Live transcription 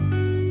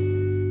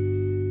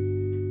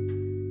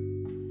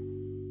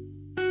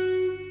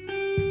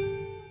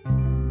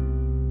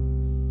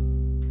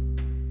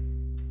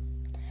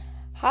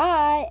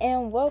Hi,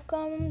 and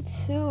welcome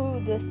to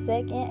the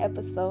second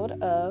episode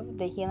of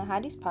the Healing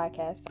Hotties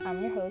podcast.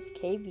 I'm your host,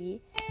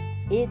 KB.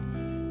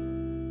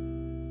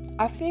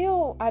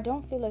 I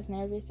don't feel as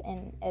nervous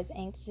and as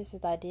anxious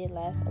as I did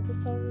last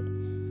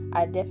episode.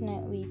 I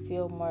definitely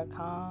feel more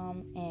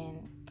calm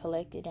and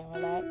collected and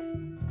relaxed.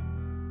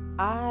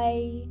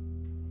 I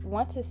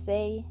want to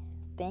say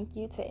thank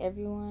you to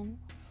everyone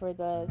for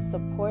the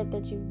support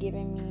that you've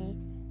given me,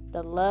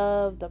 the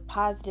love, the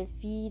positive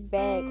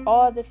feedback,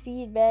 all the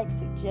feedback,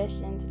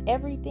 suggestions,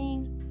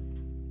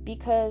 everything,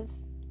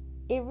 because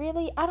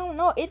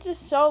it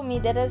just showed me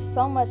that there's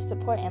so much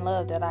support and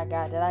love that I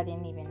got that I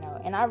didn't even know,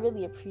 and I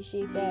really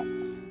appreciate that.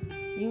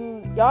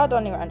 Y'all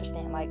don't even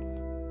understand, like,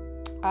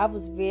 I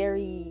was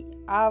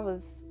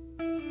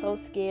so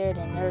scared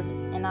and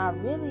nervous, and I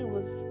really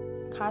was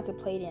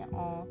contemplating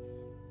on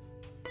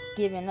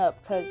giving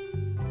up, because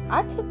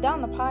I took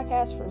down the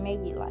podcast for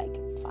maybe like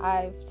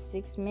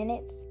 5-6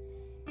 minutes,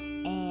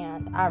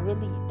 and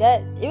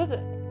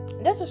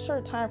that's a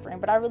short time frame,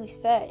 but I really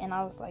sat and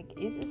I was like,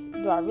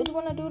 do I really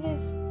want to do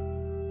this,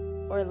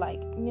 or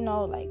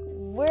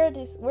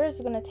where is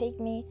it gonna take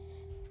me?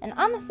 And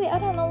honestly, I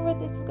don't know where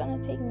this is gonna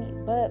take me,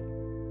 but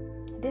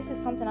this is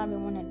something I've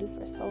been wanting to do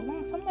for so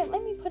long, so I'm like,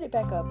 let me put it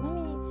back up,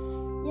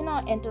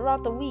 and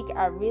throughout the week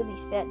I really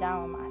sat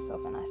down with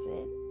myself and I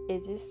said,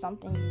 is this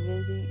something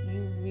you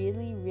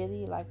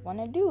really like want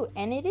to do?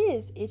 And it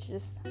is. It's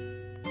just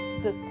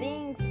the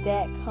things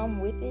that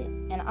come with it.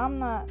 And I'm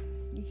not,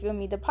 you feel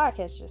me, the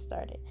podcast just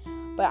started,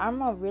 but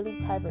I'm a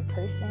really private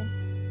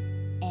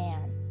person,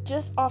 and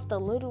just off the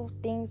little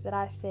things that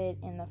I said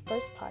in the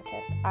first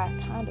podcast, I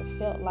kind of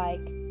felt like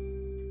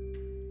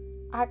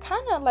I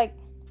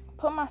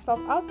put myself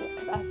out there,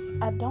 because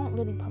I don't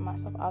really put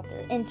myself out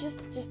there, and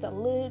just a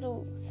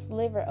little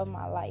sliver of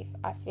my life,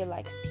 I feel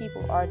like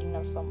people already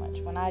know so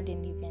much when I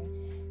didn't even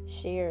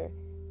share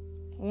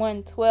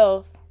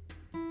 1/12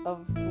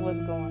 of what's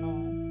going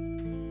on.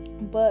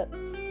 But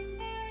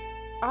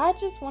I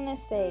just want to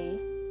say,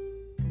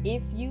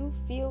 if you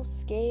feel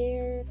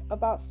scared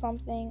about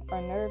something or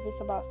nervous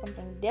about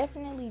something,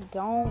 definitely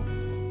don't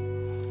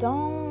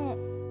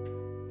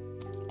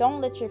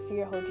let your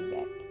fear hold you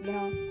back.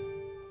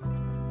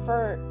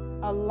 For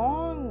a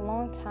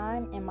long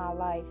time in my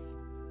life,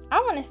 I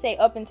want to say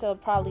up until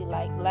probably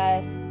like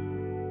last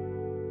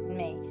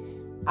May,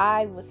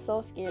 I was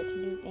so scared to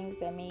do things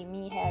that made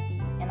me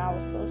happy, and I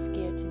was so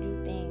scared to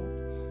do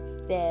things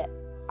that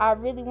I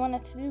really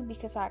wanted to do,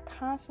 because I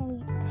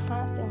constantly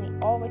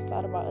always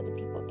thought about other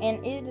people.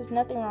 And it is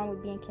nothing wrong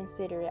with being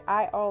considerate.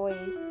 I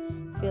always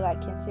feel like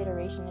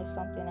consideration is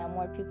something that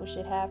more people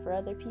should have for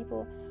other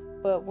people.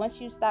 But once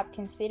you stop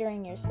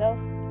considering yourself,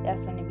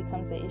 that's when it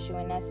becomes an issue,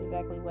 and that's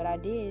exactly what I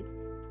did.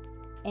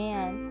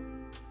 And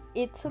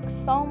it took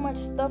so much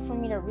stuff for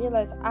me to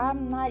realize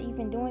I'm not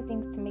even doing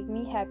things to make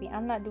me happy.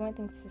 I'm not doing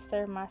things to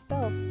serve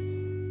myself.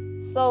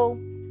 So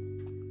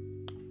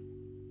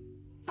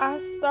I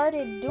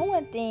started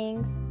doing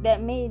things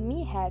that made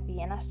me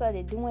happy, and I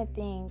started doing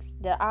things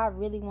that I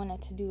really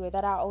wanted to do, or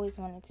that I always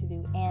wanted to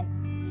do.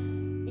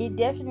 And it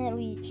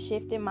definitely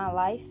shifted my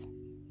life.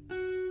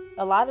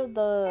 A lot of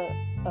the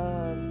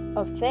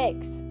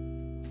effects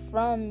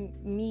from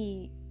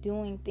me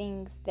doing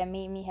things that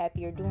made me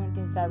happy, or doing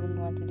things that I really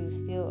wanted to do,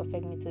 still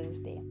affect me to this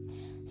day.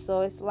 So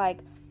it's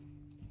like,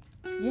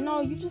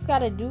 you just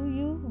gotta do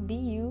you, be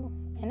you,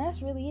 and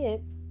that's really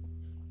it.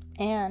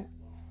 And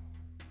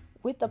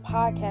with the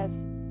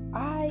podcast,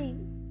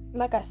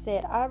 like I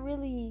said,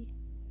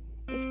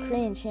 it's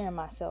cringe hearing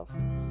myself.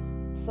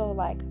 So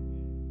like,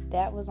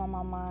 that was on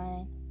my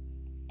mind,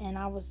 and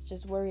I was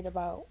just worried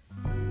about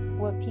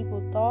what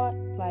people thought.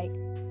 Like,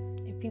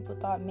 if people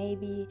thought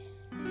maybe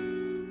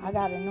I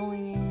got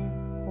annoying,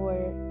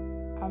 or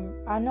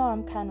I know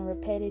I'm kind of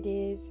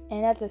repetitive,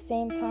 and at the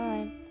same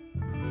time,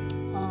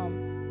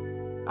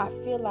 I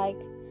feel like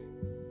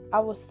I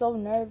was so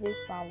nervous,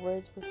 my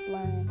words were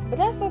slurring. But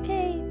that's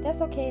okay.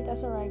 That's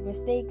alright.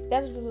 Mistakes,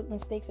 that is what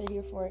mistakes are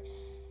here for.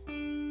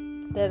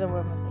 That is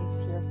what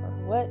mistakes are here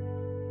for.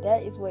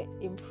 That is what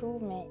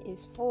improvement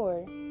is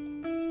for,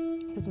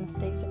 because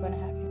mistakes are going to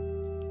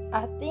happen.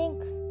 I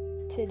think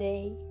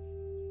today,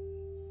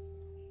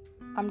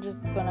 I'm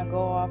just going to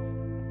go off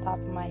the top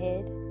of my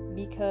head,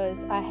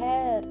 because I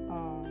had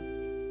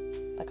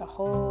like a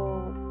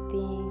whole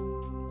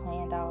thing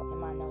planned out in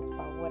my notes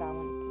about what I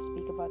wanted to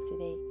speak about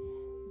today.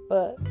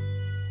 But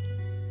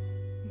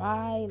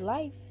my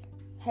life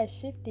has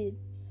shifted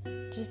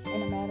just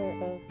in a matter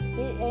of,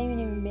 it ain't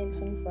even been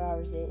 24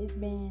 hours yet. It's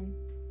been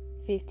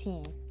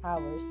 15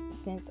 hours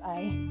since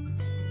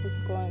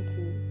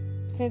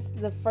since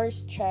the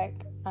first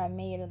track I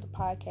made of the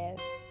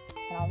podcast.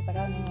 And I was like,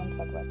 I don't even want to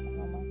talk about that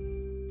no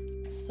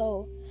more.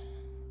 So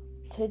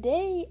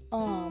today,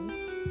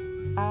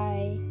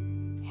 I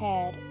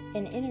had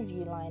an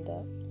interview lined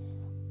up,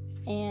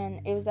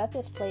 and it was at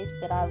this place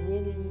that I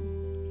really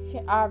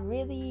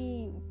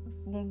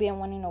been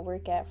wanting to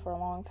work at for a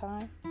long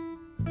time,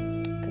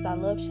 because I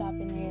love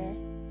shopping there,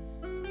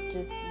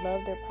 just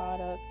love their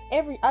products.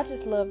 I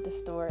just love the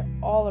store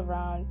all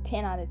around,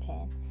 10 out of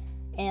 10.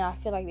 and I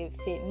feel like it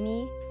would fit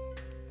me,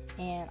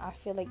 and I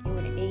feel like it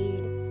would aid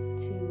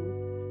to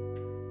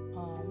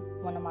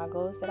one of my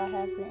goals that I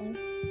have written.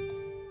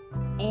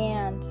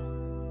 And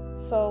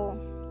so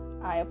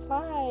I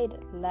applied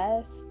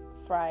last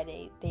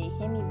Friday. They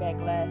hit me back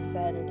last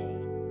Saturday.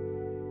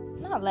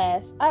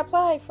 I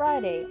applied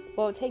Friday.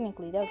 Well,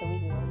 technically, that was a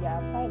week ago. Yeah,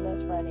 I applied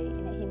last Friday,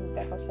 and they hit me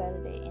back on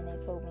Saturday, and they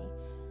told me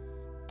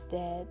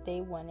that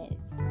they wanted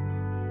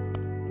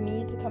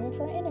me to come in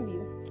for an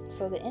interview.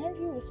 So the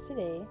interview was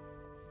today,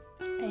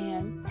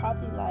 and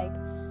probably like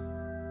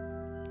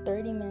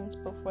 30 minutes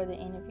before the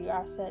interview,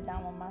 I sat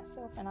down with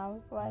myself, and I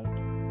was like,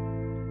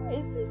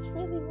 is this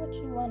really what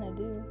you want to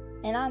do?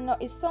 And I know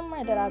it's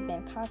somewhere that I've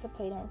been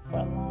contemplating for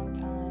a long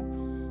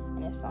time,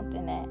 and it's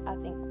something that I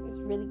think is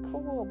really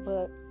cool,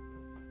 but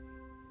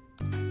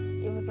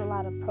it was a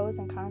lot of pros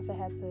and cons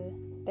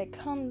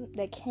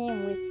that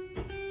came with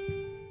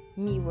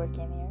me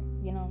working there,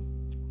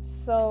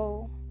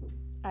 So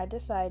I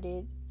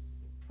decided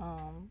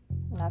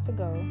not to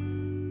go,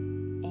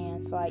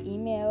 and so I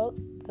emailed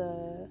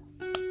the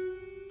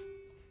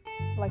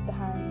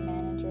hiring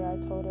manager. I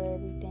told her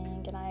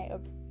everything, and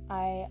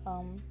I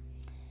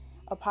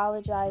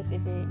apologized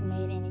if it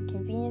made any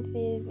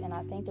inconveniences, and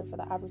I thanked her for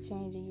the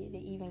opportunity to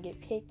even get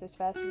picked as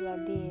fast as I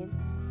did.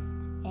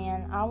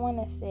 And I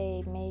want to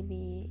say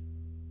maybe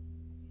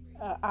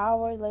an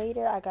hour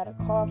later, I got a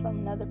call from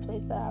another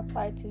place that I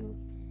applied to,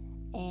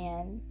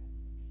 and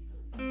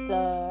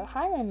the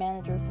hiring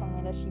manager was telling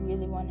me that she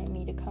really wanted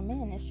me to come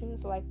in, and she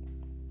was like,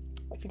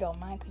 if you don't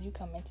mind, could you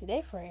come in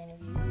today for an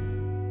interview?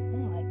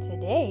 I'm like,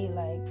 today?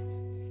 Like,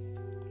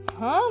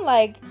 huh?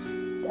 Like,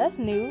 that's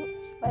new.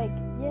 It's like,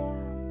 yeah.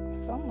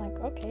 So I'm like,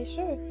 okay,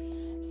 sure.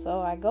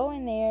 So I go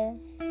in there,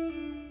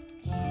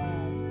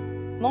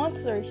 and long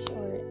story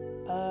short,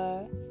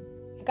 I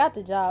got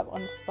the job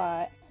on the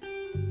spot.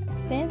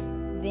 Since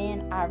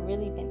then, I've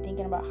really been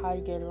thinking about how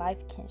your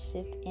life can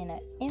shift in an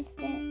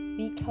instant,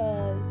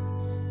 because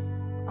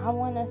I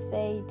want to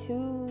say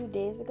 2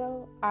 days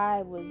ago,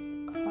 I was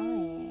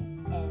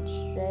crying and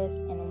stressed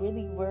and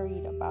really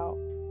worried about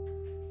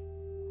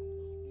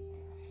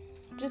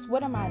just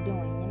what am I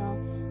doing,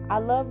 I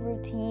love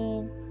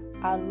routine.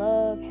 I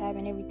love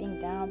having everything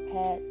down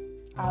pat.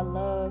 I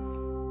love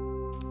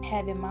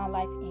having my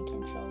life in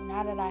control.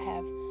 Now that I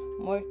have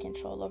more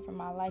control over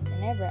my life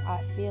than ever,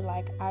 I feel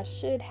like I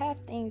should have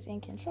things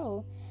in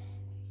control,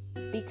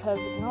 because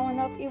growing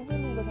up, it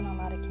really wasn't a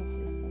lot of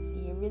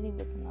consistency. It really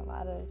wasn't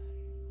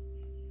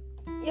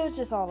it was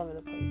just all over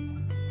the place,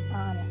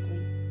 honestly.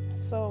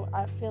 So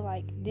I feel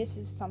like this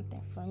is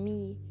something for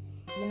me,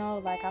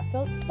 like I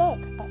felt stuck.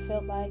 I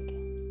felt like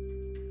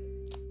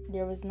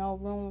there was no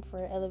room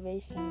for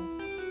elevation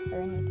or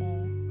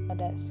anything of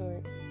that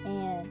sort.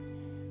 And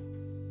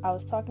I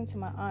was talking to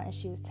my aunt, and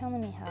she was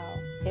telling me how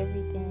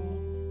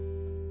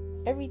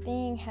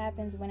everything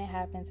happens when it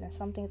happens, and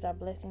some things are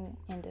blessing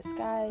in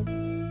disguise.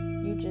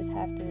 You just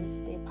have to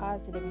stay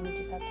positive, and you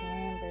just have to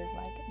remember,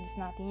 like, it's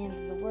not the end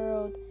of the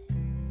world,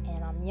 and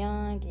I'm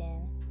young,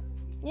 and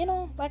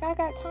I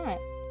got time.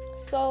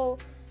 So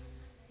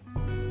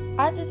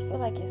I just feel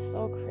like it's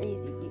so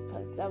crazy,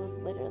 because that was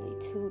literally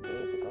 2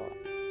 days ago,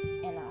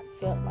 and I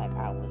felt like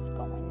I was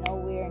going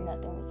nowhere,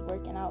 nothing was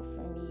working out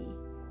for me.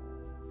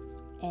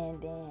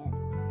 And then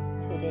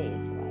today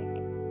is like,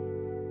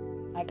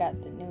 I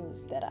got the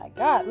news that I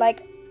got.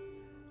 Like,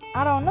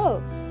 I don't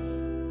know.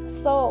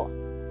 So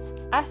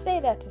I say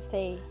that to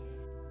say,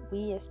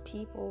 we as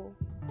people,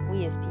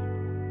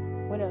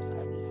 what else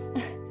are we?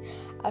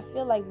 I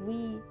feel like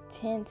we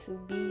tend to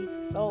be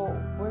so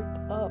worked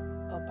up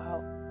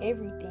about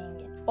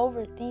everything, and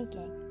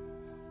overthinking,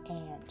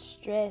 and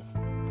stressed,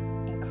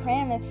 and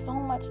cramming so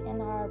much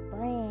in our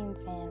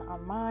brains and our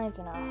minds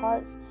and our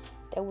hearts,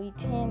 that we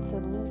tend to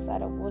lose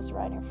sight of what's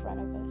right in front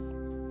of us.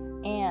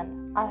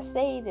 And I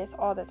say this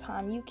all the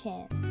time, you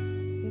can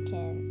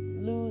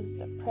lose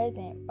the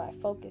present by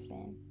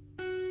focusing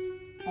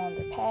on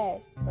the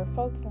past or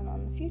focusing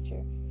on the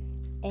future,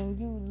 and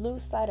you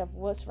lose sight of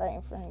what's right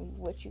in front of you,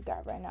 what you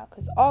got right now,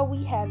 because all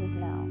we have is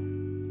now.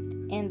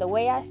 And the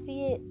way I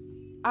see it,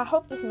 I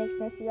hope this makes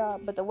sense to y'all,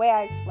 but the way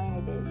I explain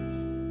it is,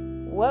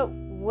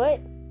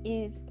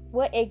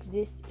 what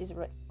exists is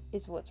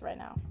what's right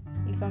now.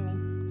 You feel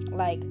me?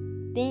 Like,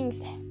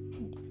 things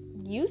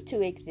used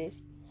to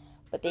exist,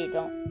 but they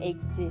don't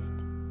exist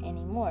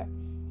anymore.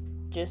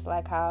 Just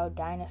like how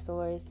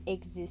dinosaurs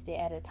existed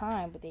at a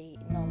time, but they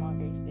no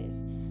longer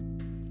exist.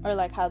 Or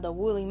like how the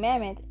woolly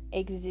mammoth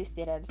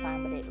existed at a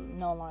time, but it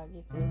no longer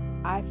exists.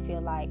 I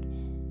feel like,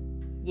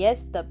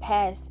 yes, the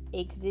past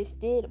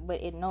existed, but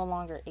it no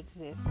longer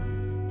exists.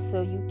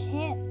 So you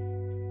can't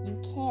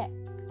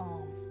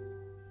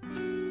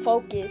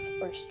focus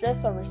or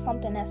stress over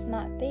something that's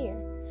not there.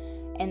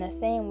 And the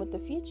same with the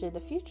future.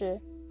 The future,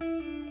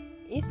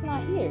 it's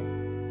not here.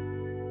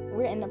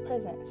 We're in the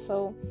present.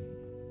 So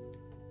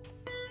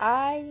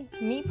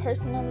me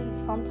personally,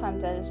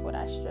 sometimes that is what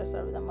I stress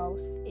over the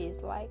most,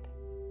 is like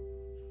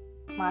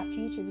my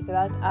future,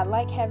 because I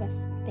like having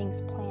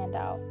things planned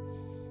out.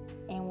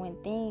 And when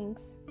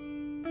things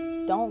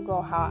don't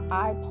go how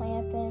I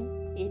planned them,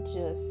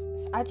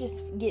 I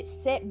just get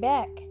set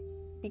back.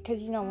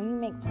 Because, when you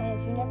make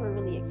plans, you never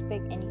really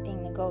expect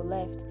anything to go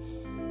left.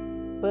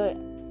 But,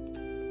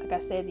 like I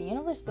said, the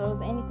universe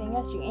throws anything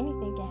at you.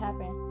 Anything can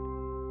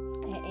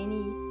happen at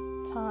any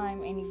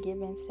time, any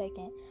given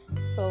second.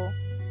 So,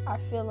 I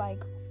feel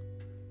like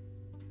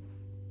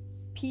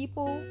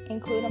people,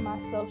 including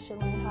myself, should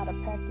learn how to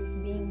practice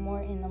being more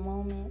in the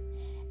moment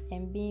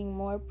and being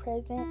more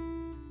present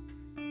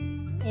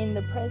in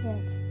the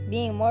present,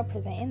 being more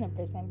present in the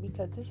present,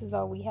 because this is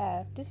all we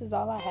have. This is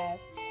all I have.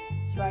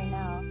 It's right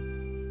now.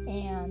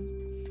 And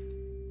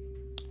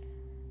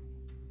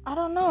I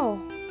don't know.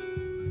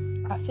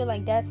 I feel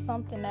like that's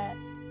something that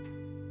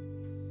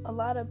a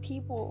lot of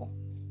people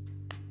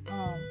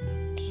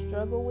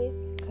struggle with,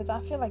 because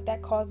I feel like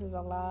that causes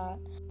a lot.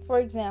 For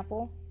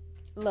example,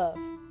 love.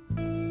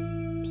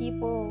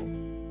 People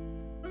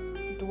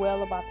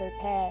dwell about their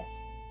past,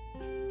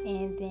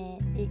 and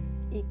then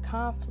it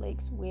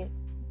conflicts with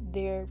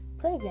their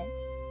present.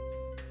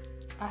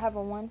 I have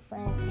one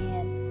friend,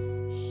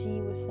 and she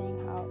was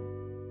saying how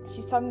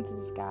she's talking to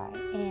this guy,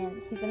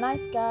 and he's a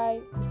nice guy,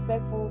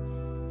 respectful.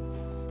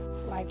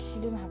 Like, she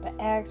doesn't have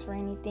to ask for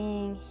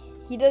anything.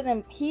 He does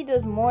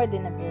more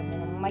than the bare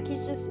minimum. Like,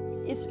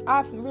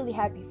 I'm really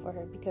happy for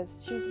her,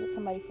 because she was with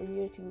somebody for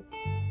years who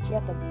she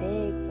had to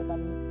beg for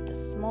the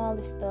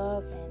smallest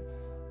stuff, and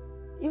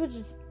it was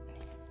just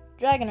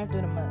dragging her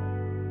through the mud.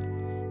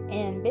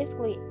 And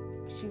basically,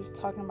 she was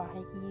talking about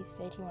how he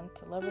said he wanted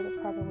to love her the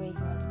proper way, he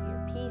wanted to be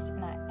her peace.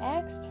 And I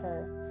asked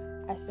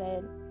her, I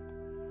said,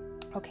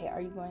 okay, are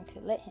you going to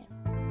let him?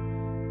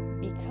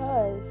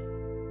 Because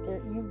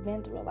you've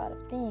been through a lot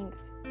of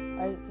things.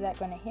 Or is that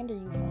going to hinder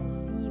you from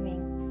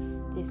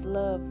receiving this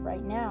love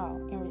right now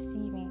and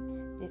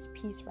receiving this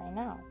peace right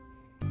now?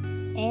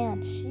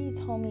 And she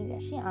told me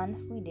that she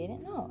honestly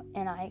didn't know.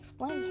 And I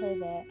explained to her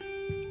that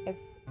if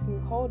you're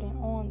holding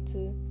on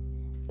to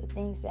the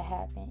things that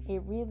happen,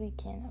 it really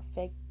can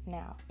affect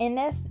now. And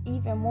that's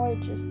even more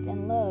just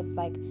than love,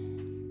 like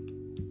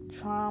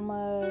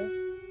trauma,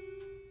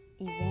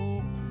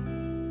 events,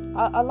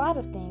 a lot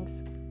of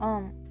things.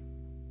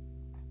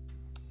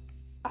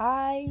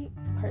 I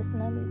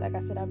personally, like I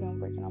said, I've been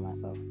working on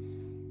myself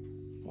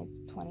since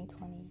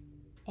 2020,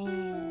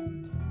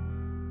 and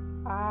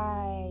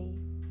I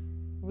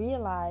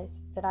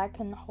realized that I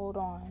couldn't hold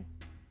on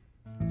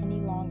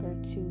any longer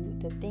to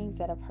the things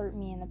that have hurt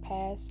me in the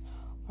past,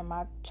 or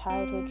my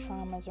childhood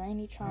traumas, or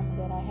any trauma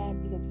that I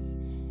had, because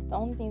the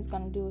only thing it's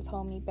going to do is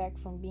hold me back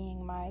from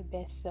being my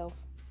best self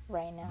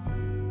right now.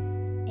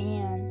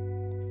 And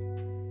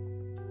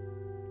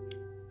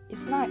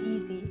it's not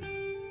easy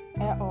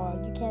at all.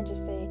 You can't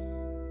just say,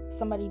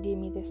 somebody did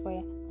me this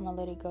way, I'm gonna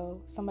let it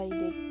go. Somebody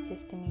did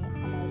this to me, I'm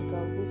gonna let it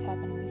go. This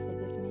happened to me for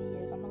this many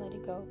years, I'm gonna let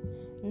it go.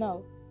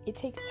 No, it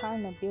takes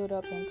time to build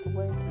up and to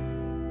work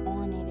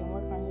on it and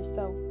work on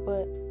yourself.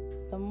 But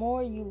the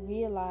more you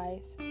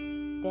realize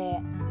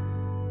that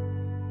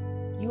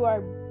you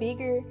are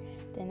bigger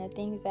than the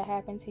things that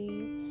happen to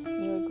you,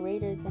 and you're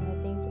greater than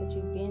the things that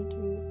you've been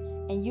through,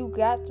 and you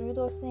got through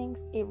those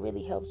things, it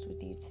really helps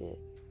with you to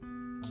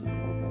keep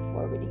moving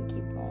forward and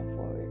keep going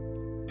forward.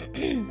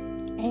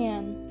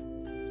 And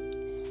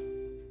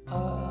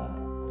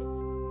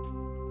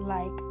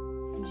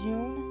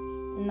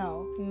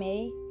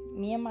May,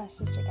 me and my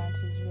sister got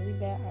into this really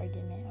bad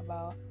argument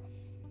about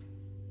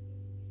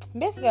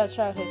basically our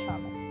childhood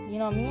traumas.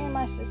 Me and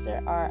my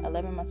sister are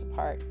 11 months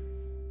apart.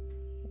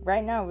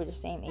 Right now we're the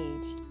same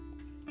age.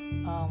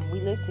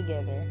 We live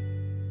together.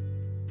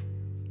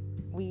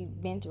 We've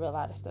been through a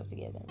lot of stuff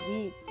together.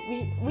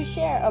 We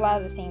share a lot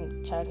of the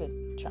same childhood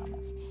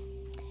traumas.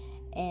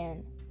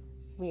 And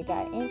we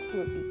got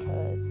into it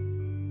because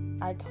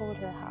I told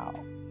her how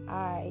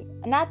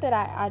not that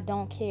I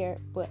don't care,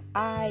 but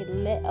I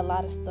let a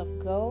lot of stuff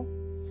go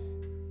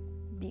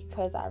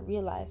because I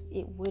realized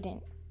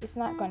it's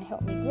not going to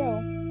help me grow.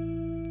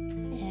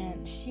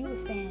 And she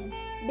was saying,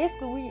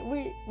 basically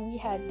we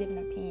had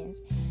different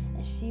opinions,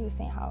 and she was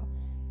saying how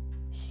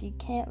she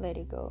can't let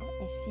it go,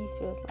 and she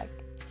feels like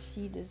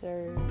she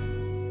deserves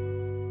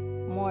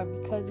more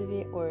because of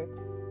it, or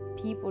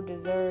people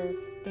deserve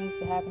things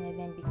to happen to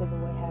them because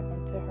of what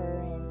happened to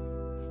her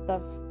and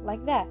stuff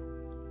like that.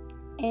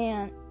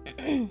 And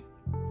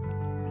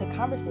the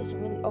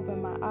conversation really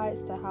opened my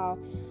eyes to how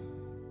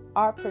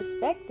our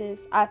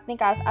perspectives, I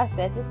think I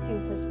said this too,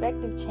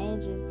 perspective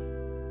changes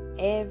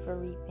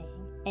everything.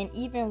 And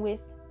even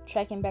with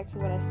tracking back to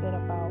what I said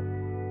about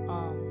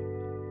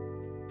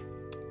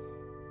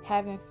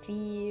having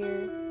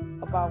fear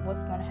about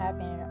what's going to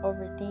happen and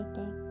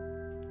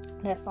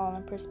overthinking, that's all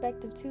in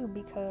perspective too,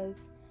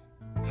 because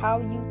how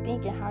you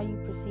think and how you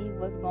perceive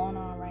what's going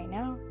on right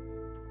now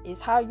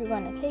is how you're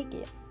going to take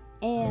it.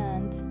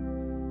 And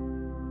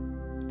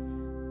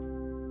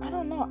I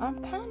don't know,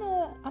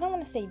 I don't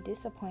want to say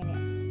disappointed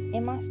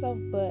in myself,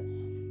 but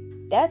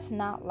that's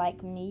not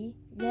like me,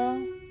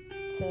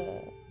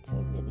 to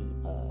really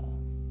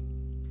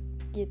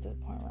get to the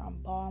point where I'm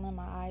bawling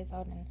my eyes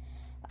out and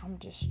I'm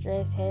just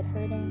stressed, head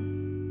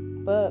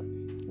hurting. But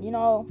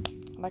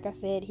like I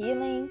said,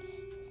 healing,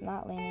 it's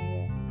not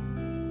linear.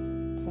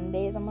 Some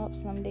days I'm up,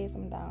 some days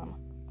I'm down.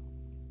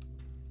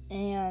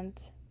 And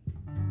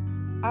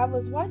I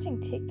was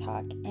watching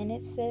TikTok, and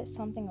it said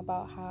something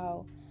about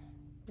how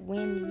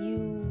when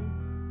you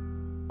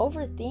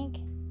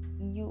overthink,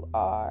 you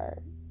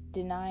are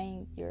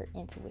denying your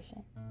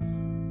intuition.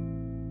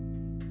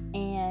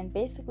 And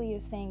basically you're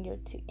saying your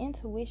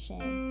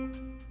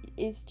intuition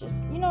is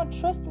just,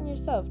 trusting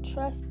yourself,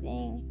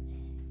 trusting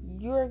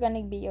you're going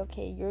to be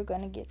okay, you're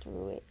going to get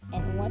through it.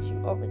 And once you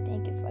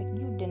overthink, it's like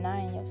you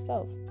denying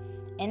yourself.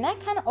 And that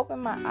kind of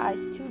opened my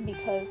eyes too,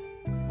 because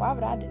why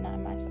would I deny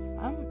myself?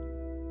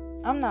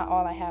 I'm not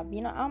all I have.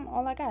 I'm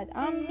all I got.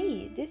 I'm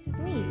me. This is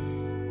me.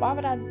 Why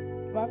would I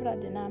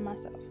deny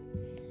myself?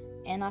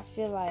 And I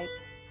feel like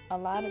a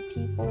lot of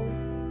people,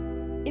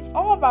 it's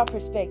all about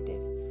perspective.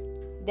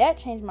 That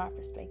changed my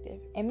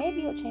perspective. And maybe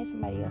it'll change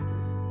somebody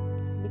else's.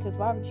 Because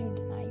why would you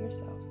deny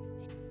yourself?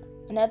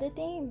 Another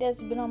thing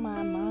that's been on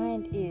my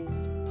mind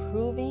is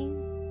proving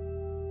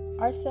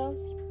ourselves.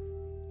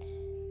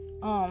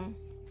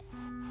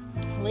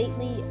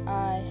 Lately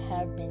I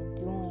have been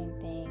doing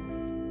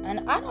things,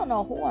 and I don't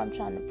know who I'm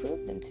trying to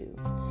prove them to,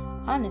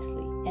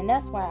 honestly. And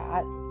that's why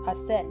I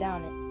sat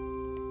down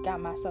and got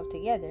myself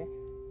together.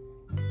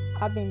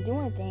 I've been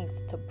doing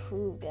things to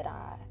prove that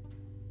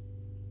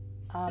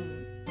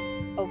I'm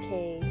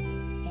okay,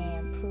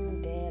 and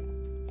prove that,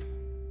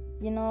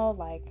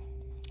 like,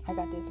 I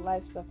got this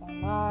life stuff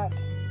on lock,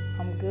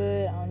 I'm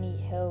good, I don't need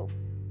help,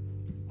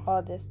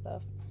 all this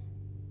stuff.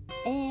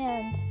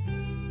 And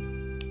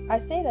I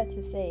say that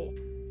to say,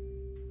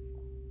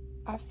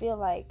 I feel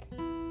like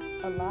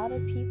a lot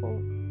of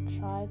people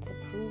try to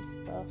prove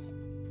stuff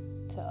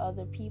to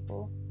other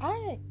people.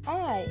 I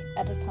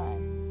at a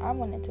time, I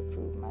wanted to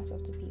prove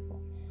myself to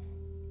people.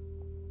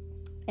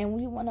 And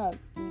we want to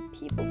be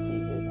people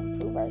pleasers and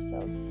prove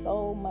ourselves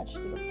so much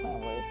to the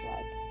point where it's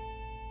like,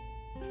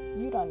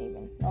 you don't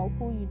even know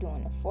who you're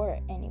doing it for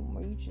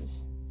anymore. You're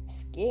just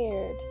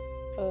scared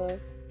of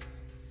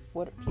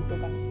what people are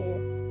going to say,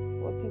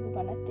 what people are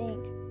going to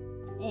think.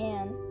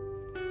 And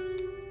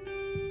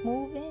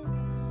moving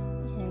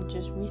and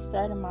just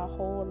restarting my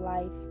whole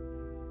life.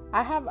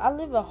 I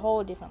live a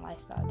whole different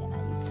lifestyle than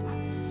I used to.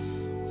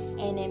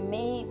 And it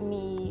made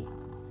me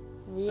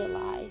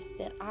realize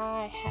that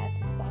I had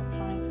to stop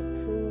trying to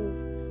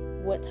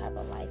prove what type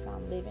of life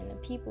I'm living to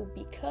people,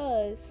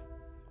 because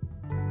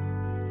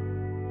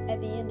at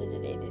the end of the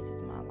day, this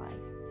is my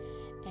life.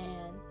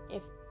 And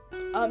if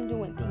I'm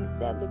doing things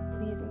that look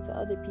pleasing to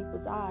other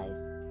people's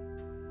eyes,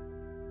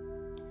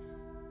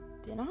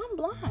 then I'm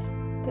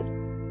blind, because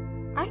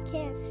I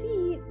can't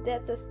see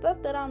that the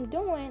stuff that I'm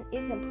doing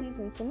isn't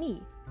pleasing to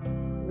me.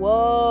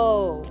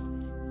 Whoa.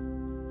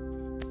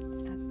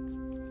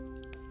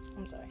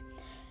 I'm sorry.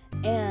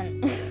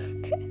 And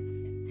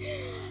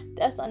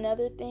that's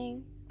another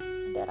thing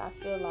that I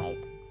feel like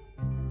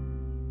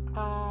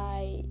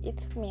it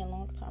took me a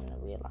long time to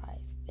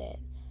realize that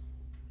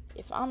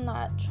if I'm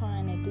not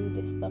trying to do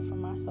this stuff for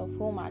myself,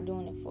 who am I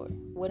doing it for?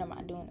 What am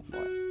I doing it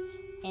for?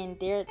 And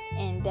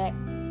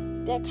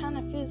that kind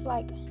of feels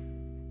like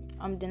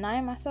I'm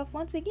denying myself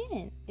once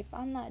again. If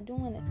I'm not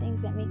doing the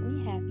things that make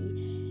me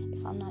happy,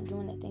 if I'm not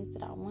doing the things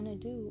that I want to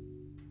do,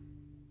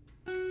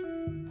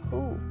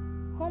 who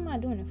am I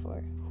doing it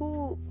for?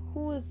 Who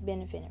is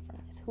benefiting from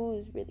this? Who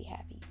is really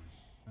happy?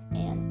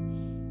 And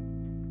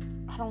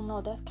I don't know,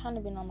 that's kind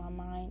of been on my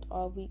mind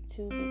all week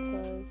too,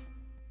 because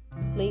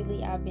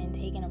lately I've been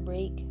taking a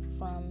break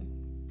from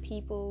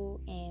people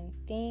and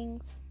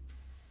things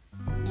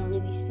and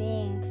really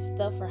seeing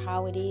stuff for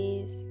how it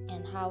is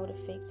and how it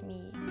affects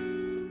me.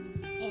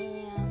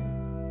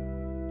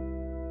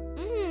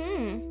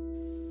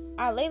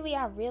 And lately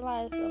I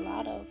realized a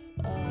lot of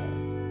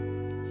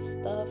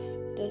stuff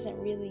doesn't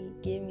really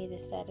give me the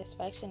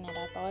satisfaction that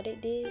I thought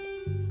it did,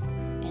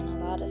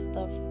 and a lot of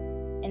stuff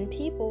and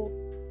people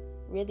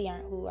really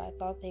aren't who I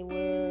thought they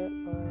were,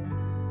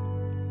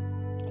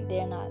 or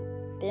they're not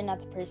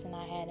the person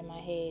I had in my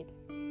head.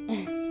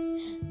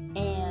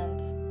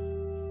 And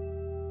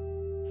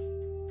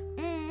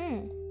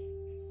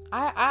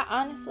I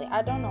honestly,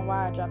 I don't know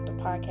why I dropped the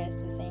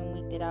podcast the same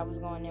week that I was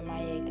going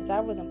MIA, because I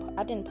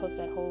didn't post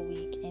that whole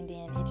week, and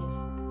then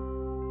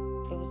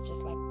it was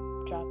just like,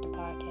 drop the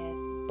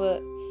podcast.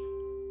 But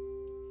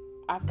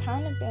I've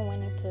kind of been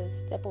wanting to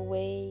step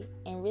away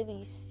and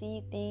really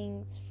see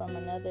things from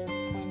another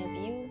point of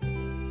view.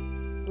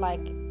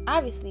 Like,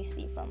 obviously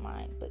see from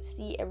mine, but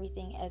see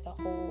everything as a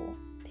whole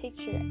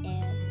picture.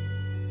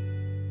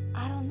 And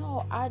I don't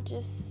know, I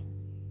don't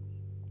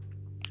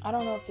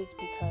know if it's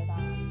because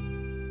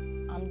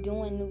I'm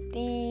doing new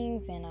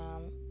things and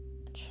I'm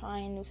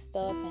trying new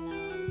stuff and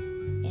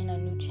I'm in a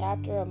new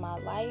chapter of my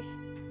life,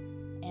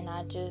 and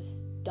I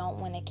just don't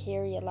want to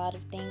carry a lot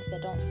of things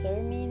that don't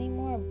serve me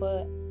anymore.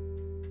 But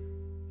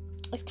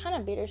it's kind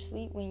of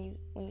bittersweet when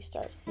you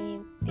start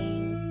seeing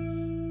things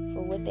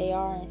for what they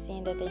are and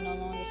seeing that they no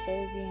longer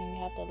serve you, and you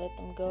have to let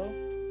them go.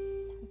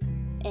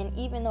 And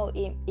even though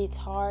it's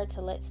hard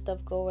to let stuff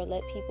go or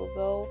let people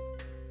go,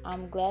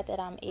 I'm glad that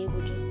I'm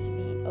able just to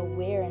be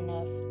aware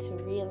enough to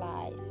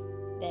realize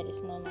that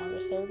it's no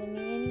longer serving me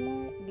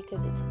anymore,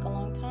 because it took a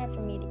long time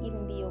for me to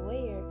even be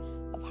aware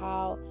of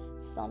how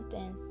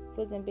something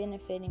wasn't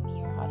benefiting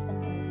me or how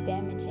something was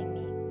damaging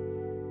me.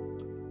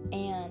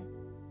 And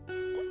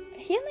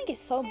healing is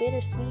so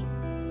bittersweet.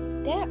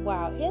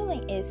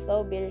 Healing is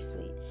so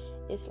bittersweet.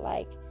 It's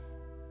like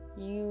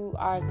you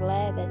are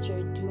glad that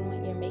you're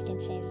making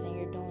changes and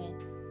you're doing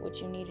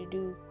what you need to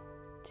do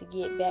to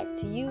get back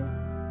to you.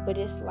 But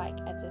it's like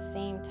at the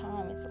same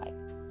time, it's like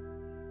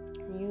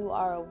you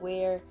are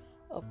aware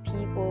of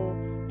people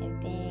and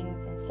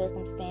things and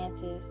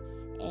circumstances,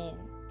 and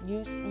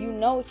you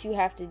know what you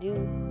have to do,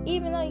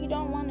 even though you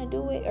don't want to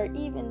do it, or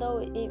even though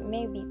it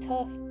may be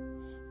tough.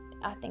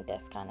 I think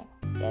that's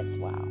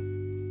wow.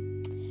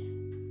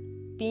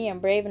 Being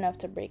brave enough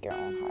to break your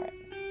own heart.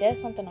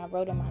 That's something I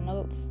wrote in my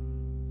notes.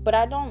 But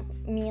I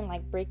don't mean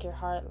like break your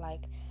heart,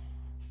 like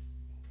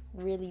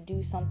really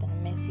do something to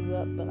mess you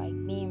up, but like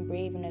being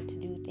brave enough to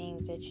do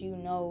things that you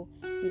know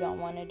you don't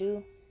want to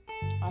do.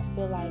 I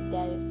feel like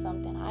that is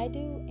something I do,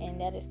 and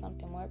that is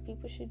something more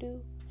people should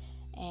do.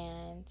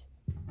 And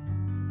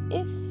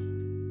it's,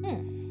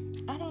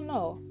 I don't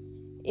know.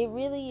 It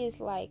really is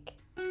like,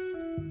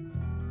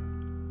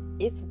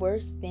 it's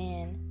worse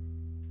than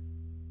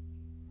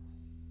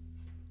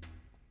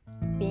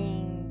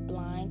being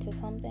blind to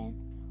something,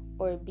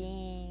 or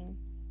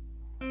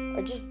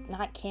just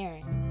not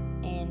caring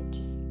and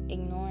just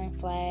ignoring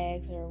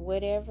flags or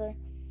whatever,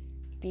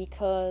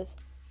 because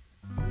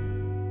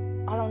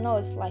I don't know,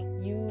 it's like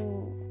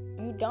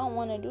you don't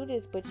want to do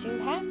this, but you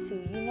have to.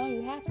 You know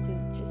you have to,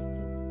 just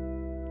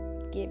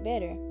to get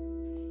better.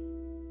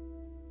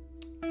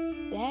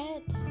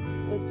 That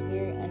was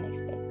very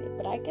unexpected,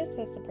 but I guess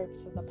that's the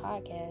purpose of the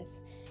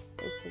podcast,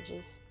 is to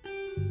just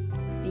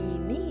be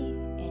me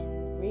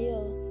and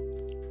real.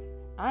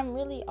 I'm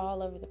really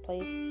all over the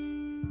place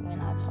when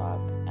I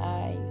talk.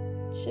 I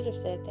should have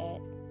said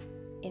that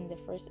in the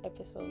first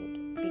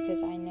episode,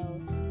 because I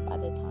know by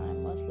the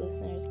time most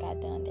listeners got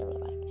done, they were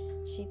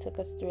like, she took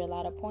us through a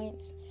lot of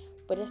points.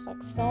 But it's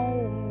like so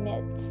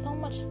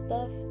much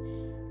stuff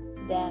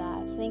that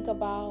I think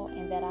about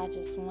and that I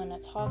just want to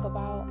talk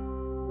about.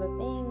 The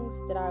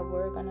things that I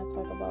were going to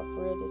talk about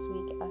for real this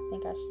week, I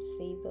think I should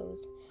save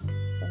those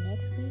for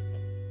next week,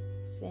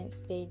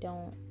 since they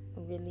don't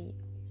really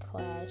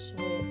clash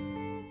with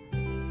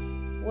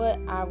what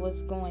I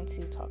was going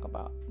to talk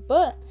about.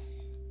 But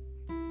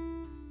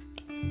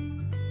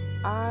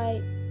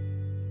I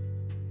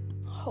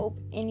hope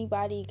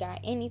anybody got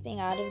anything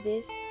out of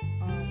this.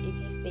 If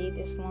you stayed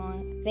this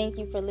long, thank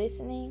you for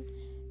listening.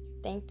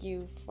 Thank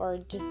you for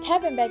just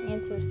tapping back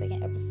into the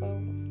second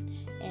episode.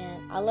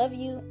 And I love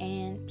you,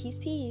 and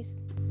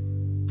peace.